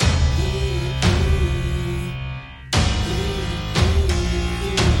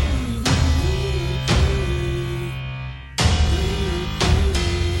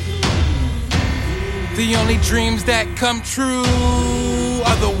The only dreams that come true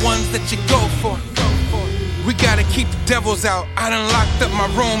are the ones that you go for. We gotta keep the devils out. I done locked up my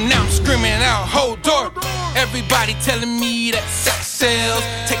room, now I'm screaming out, hold door. Everybody telling me that sex sells.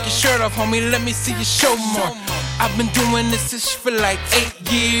 Take your shirt off, homie, let me see you show more. I've been doing this ish for like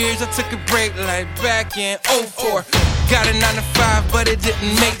 8 years. I took a break like back in 04. Got a 9 to 5, but it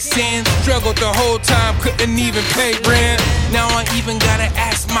didn't make sense. Struggled the whole time, couldn't even pay rent. Now I even gotta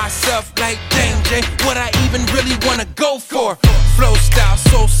ask myself like, dang Jay, what I even really wanna go for? Flow style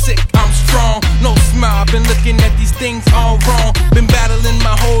so sick, I'm strong. No smile, been looking at these things all wrong. Been battling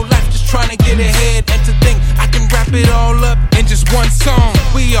my whole life, just trying to get ahead. And to think I can wrap it all up in just one song.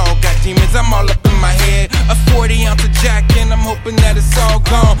 We all got demons, I'm all up in my head. A 40-ounce of Jack and I'm hoping that it's all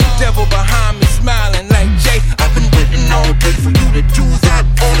gone. Devil behind me smiling like Jay, I've been waiting all day for you to do that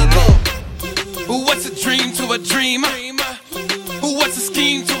all alone. What's a dream to a dreamer? What's a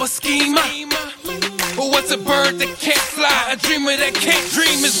scheme to a schemer? What's a bird that can't fly? A dreamer that can't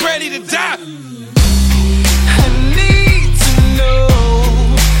dream is ready to die. I need to know,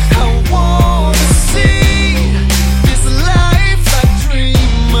 I wanna see this life I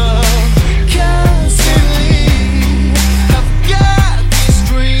dream of constantly. I've got these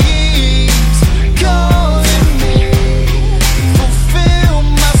dreams calling me, fulfill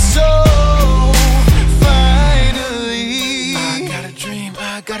my soul finally.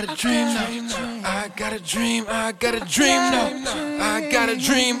 I got a dream now. I got a dream now. I got a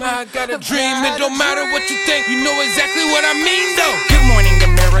dream. It don't matter what you think, you know exactly what I mean though. Good morning,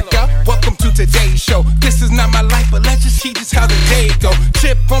 America. Welcome to today's show. This is not my life, but let's just see just how the day go.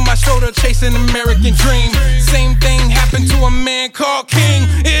 Chip on my shoulder, chasing American dream. Same thing happened to a man called King.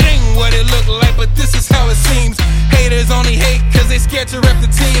 It ain't what it looked like, but this is how it seems. Haters only hate cause they scared to rep the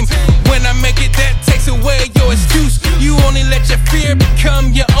team. When I make it, that takes away your excuse. You only let your fear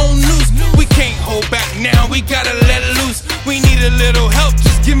become your own noose. We can't hold back now, we gotta let loose. We need a little help,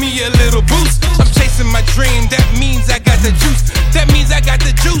 just give me a little boost. I'm chasing my dream, that means I got the juice. That means I got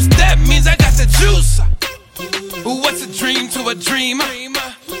the juice, that means I got the juice. What's a dream to a dreamer?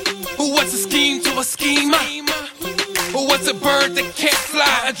 What's a scheme to a schemer? What's a bird that can't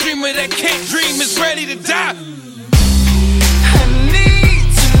fly? A dreamer that can't dream is ready to die. I need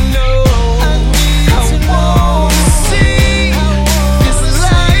to know, I wanna see this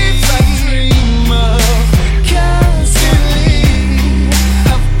life I dream of constantly.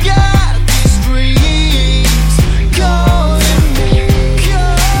 I've got these dreams calling me,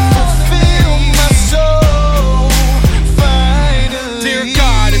 fulfill my soul finally. Dear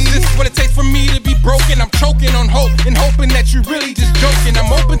God, is this what it takes for me to be broken? I'm choking on hope and hoping that you're really just joking.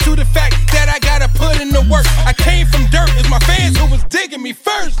 I'm open to the fact that I gotta put in the work. I came from dirt, it's my fans who was digging me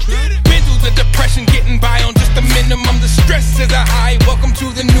first. Been through the depression, getting by on just the minimum. The stress is a high, welcome to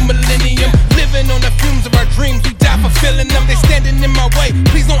the new millennium. Living on the fumes of our dreams, we die fulfilling them. They standing in my way,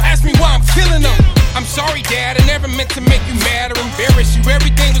 please don't ask me why I'm killing them. I'm sorry Dad, I never meant to make you mad or embarrass you.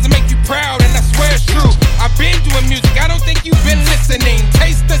 Everything was to make you proud and I swear it's true. I've been doing music, I don't think you've been listening.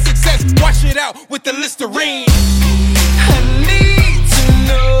 Taste the success, wash it out with the Listerine. I need to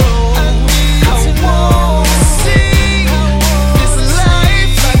know, I wanna see this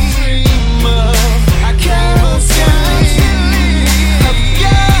life I dream of constantly. I've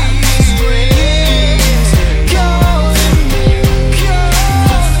got these dreams calling me,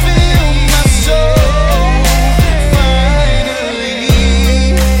 fulfill my soul finally.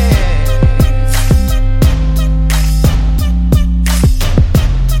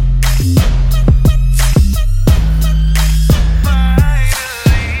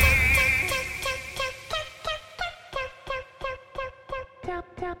 Tap,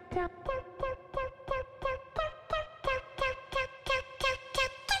 tap, tap.